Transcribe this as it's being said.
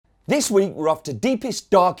This week we're off to deepest,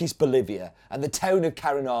 darkest Bolivia and the town of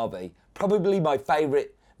Caranavi, probably my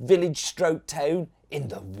favourite village-stroke town in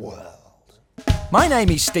the world. My name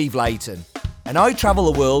is Steve Layton and I travel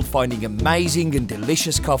the world finding amazing and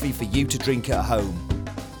delicious coffee for you to drink at home.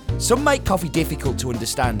 Some make coffee difficult to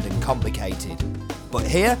understand and complicated, but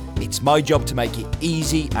here it's my job to make it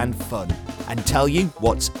easy and fun and tell you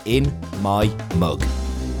what's in my mug.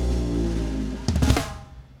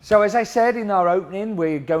 So as I said in our opening,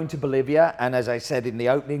 we're going to Bolivia, and as I said in the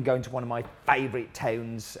opening, going to one of my favourite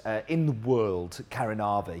towns in the world,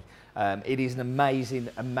 Caranavi. It is an amazing,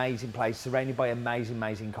 amazing place, surrounded by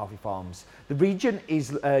amazing coffee farms. The region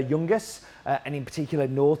is Yungas, and in particular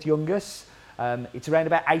North Yungas. It's around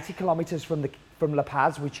about 80 kilometres from La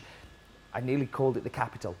Paz, which I nearly called it the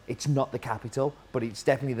capital. It's not the capital, but it's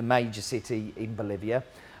definitely the major city in Bolivia.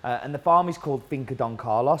 And the farm is called Finca Don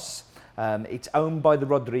Carlos. It's owned by the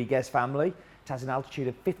Rodriguez family. It has an altitude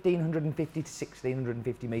of 1,550 to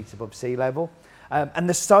 1,650 metres above sea level. And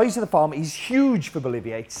the size of the farm is huge for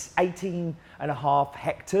Bolivia. It's 18.5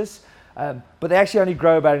 hectares, but they actually only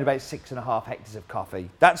grow about 6.5 hectares of coffee.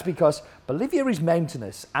 That's because Bolivia is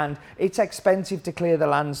mountainous and it's expensive to clear the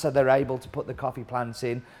land, so they're able to put the coffee plants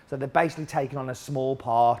in. So they're basically taking on a small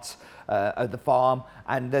part of the farm,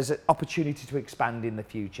 and there's an opportunity to expand in the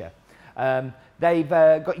future. They've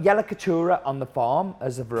got Yellow Caturra on the farm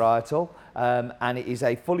as a varietal, and it is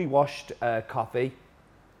a fully washed coffee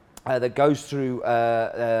that goes through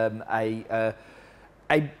a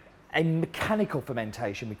mechanical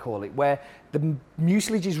fermentation, we call it, where the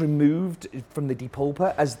mucilage is removed from the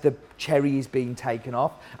depulper as the cherry is being taken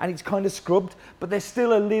off, and it's kind of scrubbed, but there's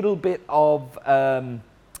still a little bit of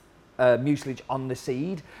mucilage on the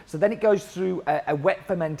seed. So then it goes through a wet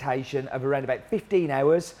fermentation of around about 15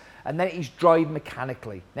 hours, and then it is dried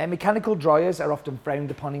mechanically. Now, mechanical dryers are often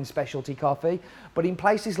frowned upon in specialty coffee, but in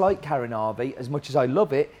places like Caranavi, as much as I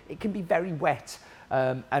love it, it can be very wet.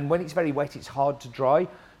 And when it's very wet, it's hard to dry.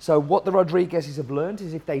 So what the Rodriguezes have learned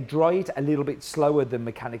is if they dry it a little bit slower than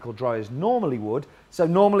mechanical dryers normally would, so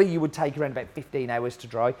normally you would take around about 15 hours to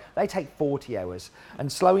dry, they take 40 hours.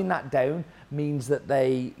 And slowing that down means that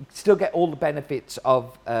they still get all the benefits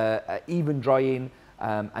of even drying,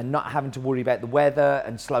 and not having to worry about the weather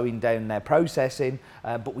and slowing down their processing,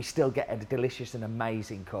 but we still get a delicious and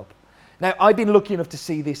amazing cup. Now, I've been lucky enough to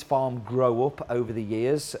see this farm grow up over the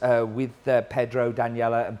years with Pedro,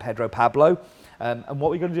 Daniela and Pedro Pablo. And what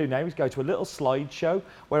we're going to do now is go to a little slideshow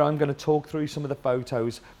where I'm going to talk through some of the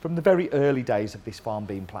photos from the very early days of this farm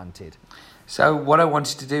being planted. So what I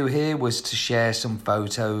wanted to do here was to share some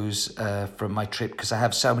photos from my trip, because I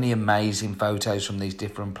have so many amazing photos from these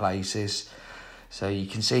different places. So you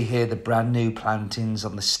can see here the brand new plantings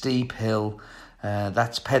on the steep hill.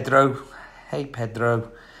 That's Pedro. Hey,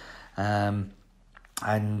 Pedro. And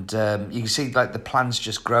you can see like the plants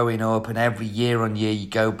just growing up, and every year on year you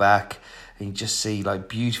go back and you just see like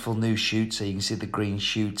beautiful new shoots. So you can see the green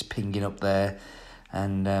shoots pinging up there,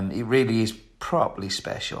 and it really is properly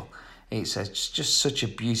special. It's just such a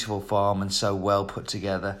beautiful farm and so well put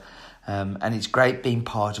together. And it's great being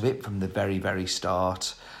part of it from the very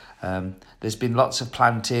start. There's been lots of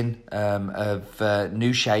planting of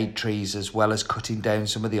new shade trees, as well as cutting down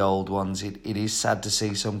some of the old ones. It is sad to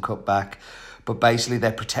see some cut back, but basically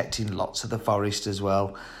they're protecting lots of the forest as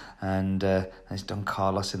well. And there's Don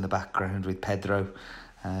Carlos in the background with Pedro,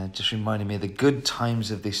 just reminding me of the good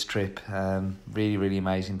times of this trip. Really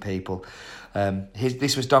amazing people.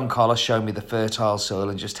 This was Don Carlos showing me the fertile soil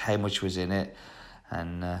and just how much was in it.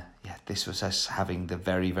 And yeah, this was us having the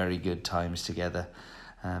very good times together.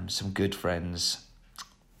 Some good friends.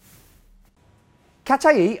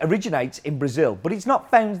 Catuai originates in Brazil, but it's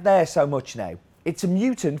not found there so much now. It's a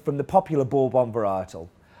mutant from the popular Bourbon varietal.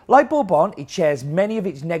 Like Bourbon, it shares many of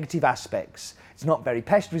its negative aspects. It's not very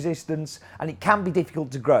pest resistant, and it can be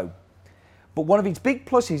difficult to grow. But one of its big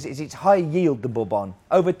pluses is its higher yield than Bourbon,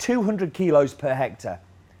 over 200 kilos per hectare.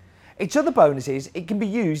 Its other bonus is it can be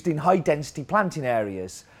used in high density planting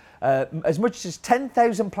areas, as much as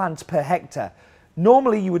 10,000 plants per hectare.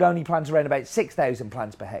 Normally you would only plant around about 6,000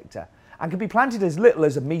 plants per hectare, and can be planted as little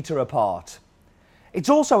as a metre apart. It's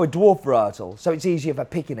also a dwarf varietal, so it's easier for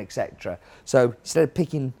picking, etc. So instead of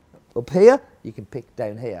picking up here, you can pick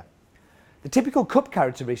down here. The typical cup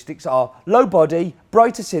characteristics are low body,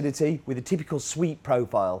 bright acidity with a typical sweet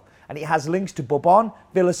profile, and it has links to Bourbon,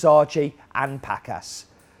 Villasarchi and Pacas.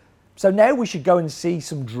 So now we should go and see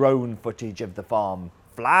some drone footage of the farm.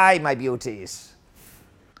 Fly, my beauties!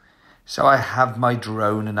 So I have my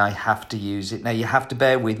drone and I have to use it. Now you have to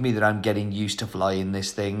bear with me that I'm getting used to flying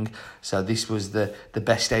this thing. So this was the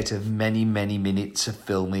best out of many, many minutes of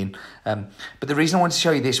filming. But the reason I want to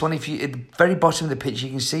show you this one, if you at the very bottom of the picture,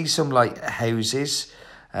 you can see some like houses.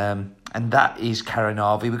 And that is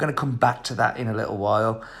Carnarvon. We're going to come back to that in a little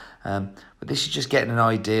while. But this is just getting an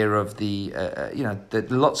idea of the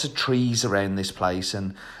lots of trees around this place,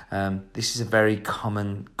 and this is a very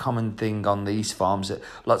common thing on these farms, that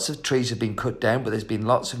lots of trees have been cut down, but there's been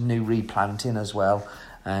lots of new replanting as well,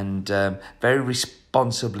 and very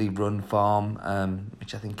responsibly run farm,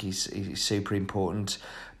 which I think is super important.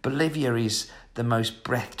 Bolivia is the most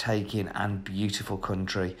breathtaking and beautiful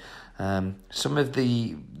country. Some of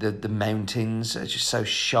the mountains are just so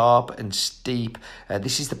sharp and steep.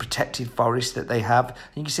 This is the protected forest that they have. And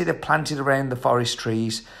you can see they're planted around the forest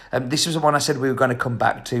trees. This was the one I said we were going to come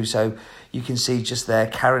back to. So you can see just there,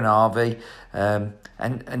 Carnarvon,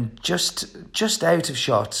 and just out of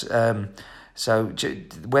shot. So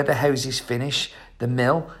where the houses finish, the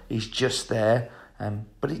mill is just there.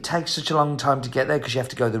 But it takes such a long time to get there because you have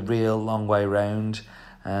to go the real long way around.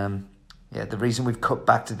 Yeah, the reason we've cut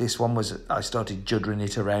back to this one was I started juddering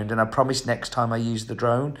it around, and I promise next time I use the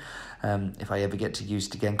drone, if I ever get to use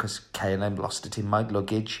it again, because KLM lost it in my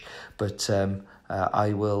luggage, but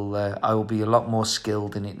I will be a lot more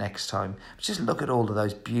skilled in it next time. Just look at all of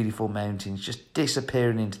those beautiful mountains just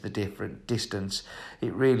disappearing into the different distance.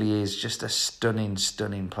 It really is just a stunning,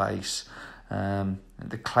 stunning place.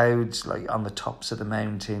 The clouds like on the tops of the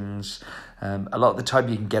mountains. A lot of the time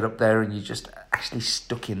you can get up there and you're just actually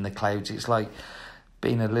stuck in the clouds. It's like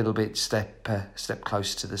being a little bit step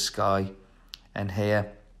closer to the sky. And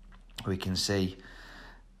here we can see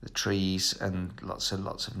the trees and lots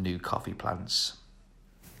of new coffee plants.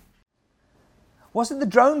 Wasn't the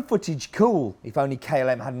drone footage cool? If only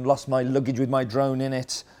KLM hadn't lost my luggage with my drone in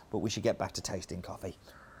it. But we should get back to tasting coffee.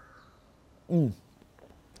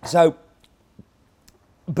 So,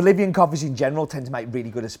 Bolivian coffees in general tend to make really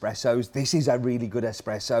good espressos. This is a really good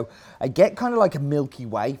espresso. I get kind of like a Milky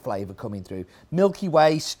Way flavour coming through. Milky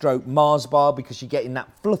Way stroke Mars bar, because you're getting that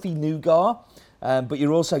fluffy nougat, but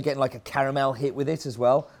you're also getting like a caramel hit with it as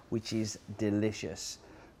well, which is delicious.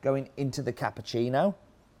 Going into the cappuccino.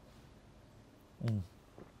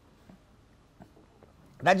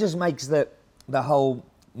 That just makes the whole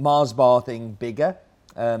Mars bar thing bigger,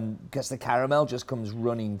 because the caramel just comes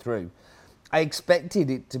running through. I expected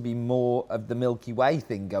it to be more of the Milky Way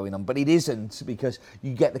thing going on, but it isn't, because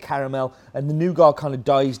you get the caramel and the nougat kind of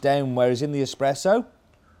dies down, whereas in the espresso,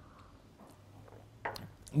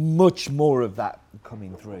 much more of that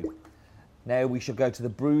coming through. Now we shall go to the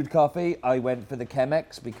brewed coffee. I went for the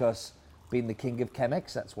Chemex because, being the king of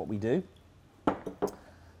Chemex, that's what we do.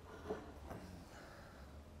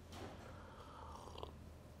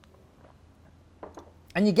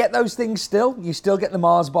 And you get those things still. You still get the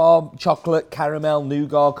Mars bar, chocolate, caramel,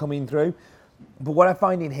 nougat coming through. But what I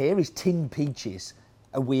find in here is tinned peaches.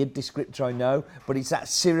 A weird descriptor, I know, but it's that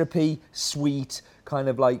syrupy, sweet, kind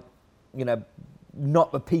of like,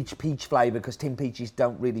 not a peach flavour, because tinned peaches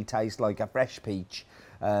don't really taste like a fresh peach.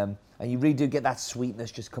 And you really do get that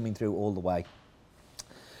sweetness just coming through all the way.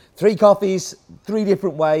 3 coffees, 3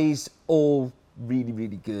 different ways, all really,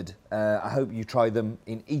 really good. I hope you try them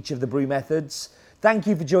in each of the brew methods. Thank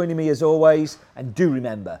you for joining me as always, and do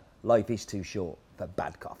remember, life is too short for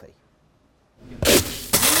bad coffee.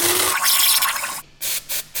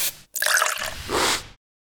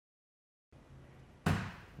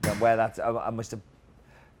 Where that's, I must have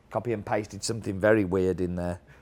copy and pasted something very weird in there.